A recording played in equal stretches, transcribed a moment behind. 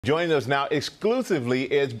Joining us now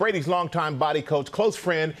exclusively is Brady's longtime body coach, close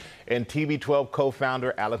friend, and TB12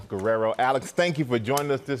 co-founder, Alex Guerrero. Alex, thank you for joining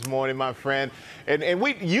us this morning, my friend. And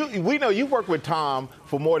we know you've worked with Tom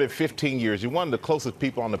for more than 15 years. You're one of the closest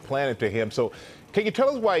people on the planet to him. So can you tell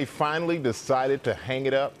us why he finally decided to hang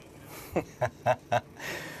it up?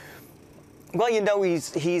 Well, you know,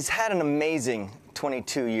 he's had an amazing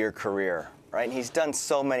 22-year career, right? And he's done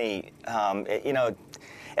so many, you know,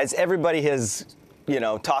 as everybody has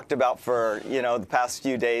talked about for, the past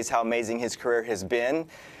few days, how amazing his career has been.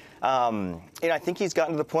 I think he's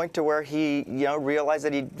gotten to the point to where he, realized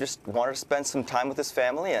that he just wanted to spend some time with his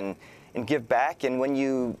family and give back. And when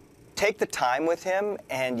you take the time with him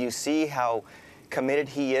and you see how committed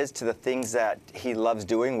he is to the things that he loves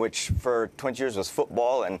doing, which for 20 years was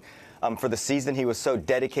football, and for the season he was so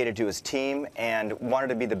dedicated to his team and wanted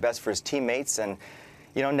to be the best for his teammates. And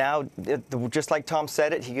now, just like Tom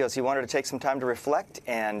said it, he wanted to take some time to reflect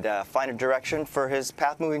and find a direction for his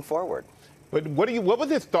path moving forward. But what was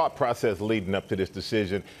his thought process leading up to this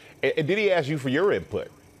decision? And did he ask you for your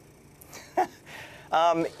input?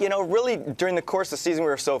 Really, during the course of the season, we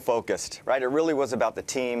were so focused, right? It really was about the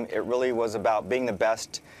team. It really was about being the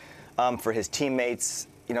best for his teammates.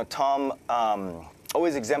 Tom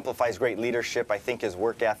always exemplifies great leadership. I think his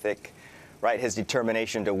work ethic, right, his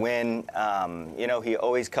determination to win. He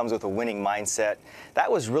always comes with a winning mindset.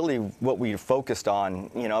 That was really what we focused on,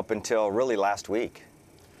 up until really last week.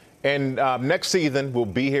 And next season will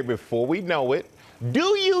be here before we know it.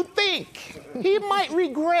 Do you think he might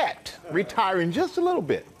regret retiring just a little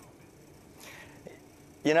bit?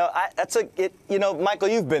 Michael,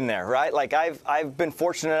 you've been there, right? Like I've been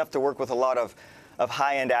fortunate enough to work with a lot of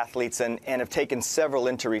high-end athletes and have taken several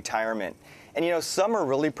into retirement. And, some are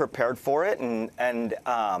really prepared for it and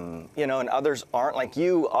others aren't. Like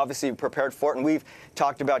you obviously prepared for it, and we've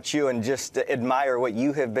talked about you and just admire what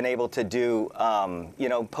you have been able to do,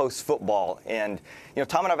 post-football. And,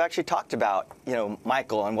 Tom and I have actually talked about,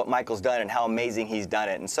 Michael and what Michael's done and how amazing he's done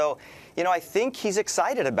it. And so, I think he's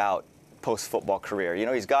excited about post-football career.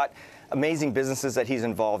 He's got amazing businesses that he's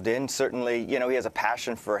involved in. Certainly, he has a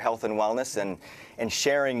passion for health and wellness and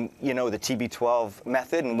sharing, the TB12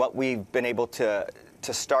 method and what we've been able to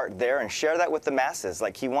start there and share that with the masses.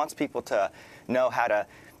 Like he wants people to know how to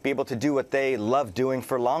be able to do what they love doing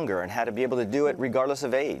for longer and how to be able to do it regardless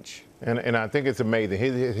of age. And I think it's amazing.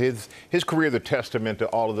 His career is a testament to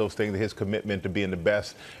all of those things, his commitment to being the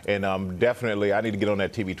best. And definitely, I need to get on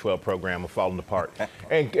that TB12 program. I'm falling apart.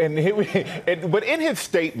 But in his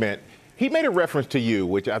statement, he made a reference to you,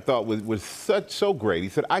 which I thought was so great. He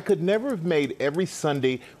said, "I could never have made every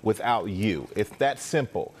Sunday without you. It's that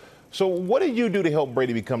simple." So what did you do to help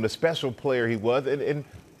Brady become the special player he was? And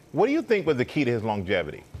what do you think was the key to his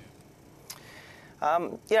longevity?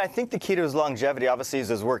 I think the key to his longevity, obviously, is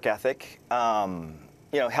his work ethic,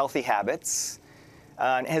 healthy habits,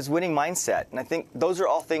 and his winning mindset. And I think those are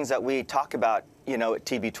all things that we talk about, at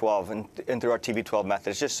TB12 and through our TB12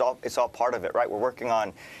 method. It's all part of it, right? We're working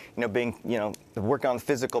on, working on the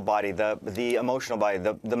physical body, the emotional body,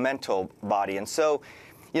 the mental body. And so,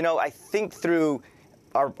 I think through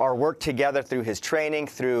our work together, through his training,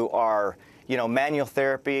 through our manual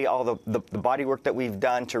therapy, all the body work that we've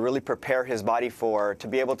done to really prepare his body to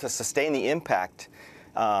be able to sustain the impact,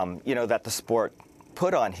 that the sport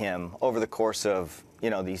put on him over the course of,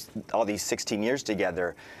 all these 16 years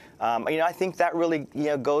together. I think that really,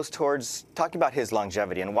 goes towards talking about his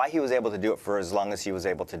longevity and why he was able to do it for as long as he was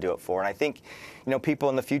able to do it for. And I think, people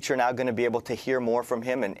in the future are now going to be able to hear more from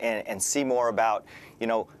him and see more about,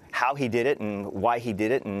 how he did it and why he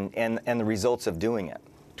did it and the results of doing it.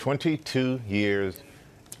 22 years.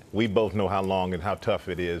 We both know how long and how tough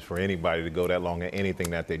it is for anybody to go that long at anything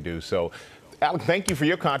that they do. So, Alex, thank you for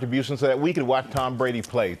your contribution so that we could watch Tom Brady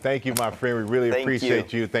play. Thank you, my friend. We really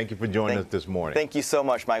appreciate you. Thank you for joining us this morning. Thank you so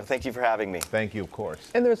much, Michael. Thank you for having me. Thank you, of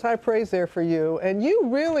course. And there's high praise there for you. And you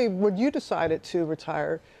really, when you decided to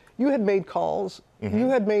retire, you had made calls. Mm-hmm. You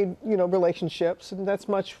had made, relationships, and that's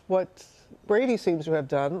much what Brady seems to have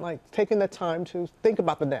done, like taking the time to think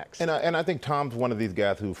about the next. And I think Tom's one of these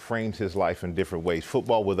guys who frames his life in different ways.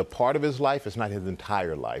 Football was a part of his life. It's not his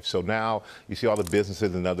entire life. So now you see all the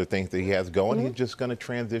businesses and other things that he has going. Mm-hmm. He's just going to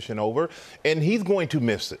transition over, and he's going to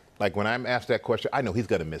miss it. Like when I'm asked that question, I know he's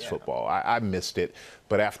going to miss football. I missed it.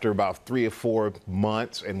 But after about 3 or 4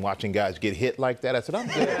 months and watching guys get hit like that, I said, I'm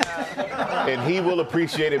good. And he will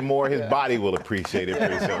appreciate it more. His body will appreciate it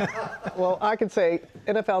pretty soon. Well, I can say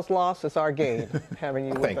NFL's loss is our gain, having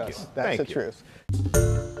you with us. That's the truth.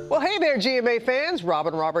 Well, hey there, GMA fans.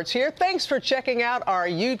 Robin Roberts here. Thanks for checking out our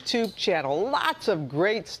YouTube channel. Lots of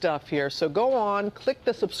great stuff here. So go on, click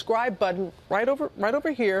the subscribe button right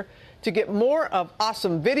over here to get more of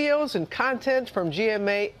awesome videos and content from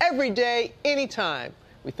GMA every day, anytime.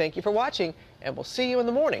 We thank you for watching, and we'll see you in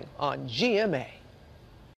the morning on GMA.